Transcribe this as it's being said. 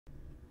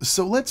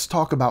So let's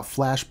talk about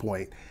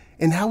Flashpoint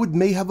and how it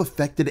may have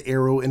affected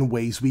Arrow in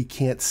ways we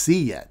can't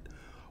see yet.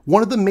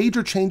 One of the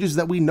major changes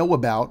that we know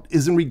about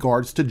is in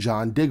regards to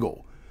John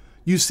Diggle.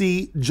 You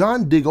see,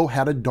 John Diggle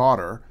had a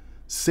daughter,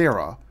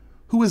 Sarah,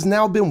 who has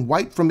now been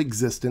wiped from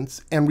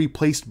existence and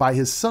replaced by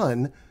his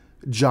son,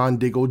 John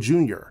Diggle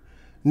Jr.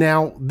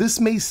 Now, this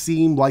may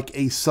seem like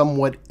a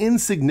somewhat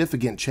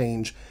insignificant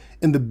change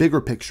in the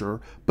bigger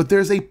picture, but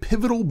there's a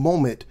pivotal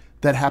moment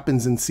that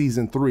happens in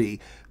Season 3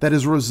 that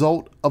is a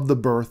result of the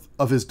birth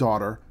of his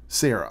daughter,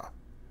 Sarah.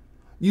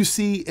 You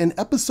see, in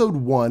Episode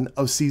 1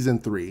 of Season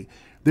 3,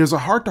 there's a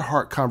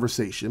heart-to-heart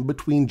conversation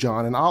between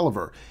John and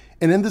Oliver,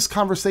 and in this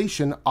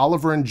conversation,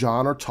 Oliver and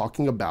John are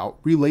talking about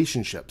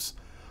relationships.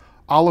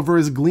 Oliver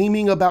is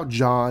gleaming about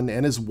John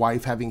and his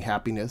wife having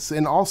happiness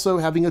and also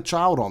having a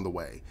child on the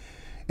way.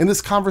 In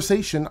this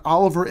conversation,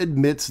 Oliver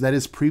admits that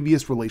his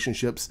previous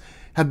relationships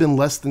have been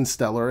less than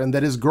stellar and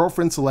that his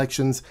girlfriend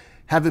selections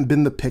haven't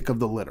been the pick of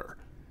the litter.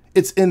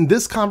 It's in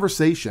this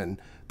conversation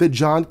that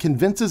John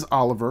convinces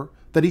Oliver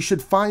that he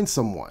should find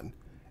someone,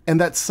 and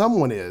that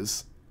someone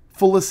is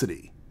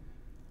Felicity.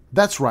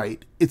 That's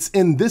right, it's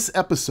in this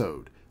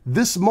episode,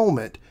 this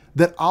moment,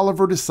 that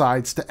Oliver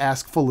decides to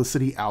ask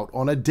Felicity out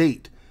on a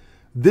date.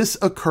 This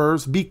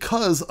occurs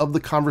because of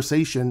the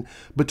conversation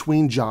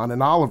between John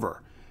and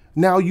Oliver.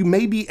 Now, you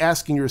may be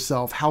asking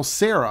yourself how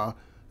Sarah,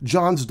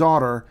 John's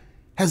daughter,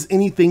 has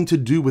anything to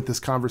do with this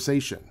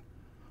conversation.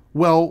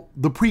 Well,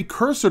 the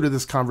precursor to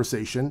this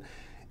conversation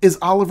is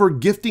Oliver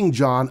gifting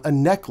John a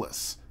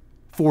necklace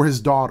for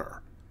his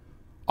daughter.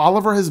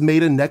 Oliver has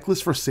made a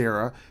necklace for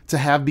Sarah to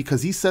have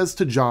because he says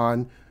to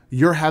John,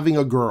 "You're having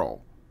a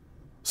girl."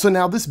 So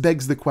now this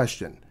begs the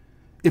question,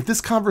 if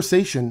this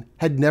conversation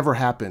had never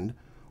happened,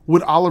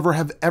 would Oliver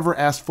have ever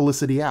asked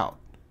Felicity out?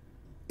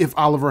 If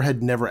Oliver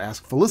had never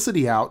asked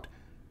Felicity out,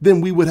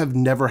 then we would have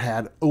never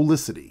had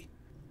Olicity.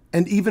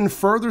 And even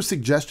further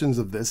suggestions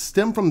of this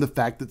stem from the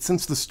fact that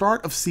since the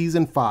start of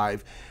Season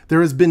 5,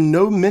 there has been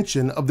no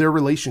mention of their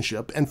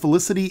relationship and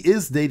Felicity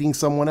is dating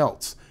someone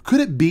else. Could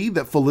it be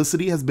that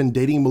Felicity has been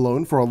dating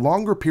Malone for a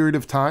longer period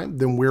of time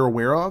than we're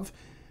aware of?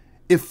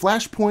 If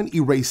Flashpoint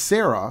erased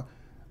Sarah,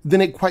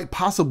 then it quite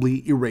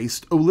possibly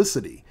erased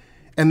Olicity.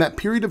 And that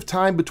period of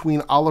time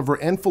between Oliver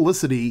and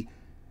Felicity,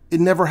 it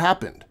never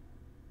happened.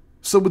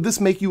 So would this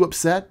make you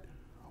upset?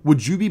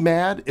 Would you be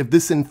mad if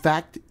this in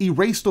fact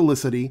erased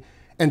Olicity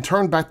and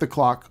turned back the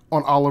clock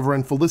on Oliver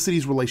and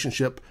Felicity's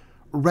relationship,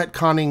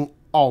 retconning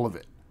all of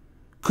it?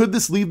 Could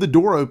this leave the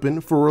door open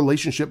for a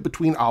relationship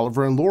between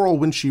Oliver and Laurel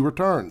when she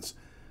returns?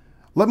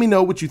 Let me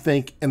know what you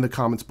think in the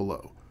comments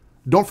below.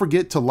 Don't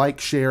forget to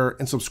like, share,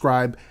 and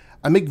subscribe.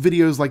 I make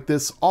videos like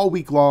this all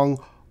week long,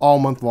 all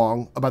month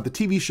long, about the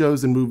TV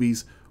shows and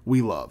movies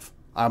we love.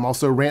 I'm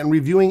also rant and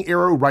reviewing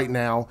Arrow right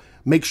now.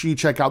 Make sure you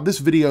check out this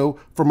video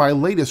for my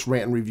latest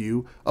rant and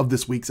review of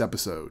this week's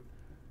episode.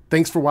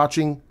 Thanks for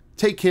watching.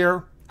 Take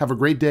care. Have a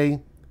great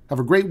day. Have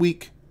a great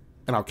week.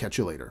 And I'll catch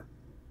you later.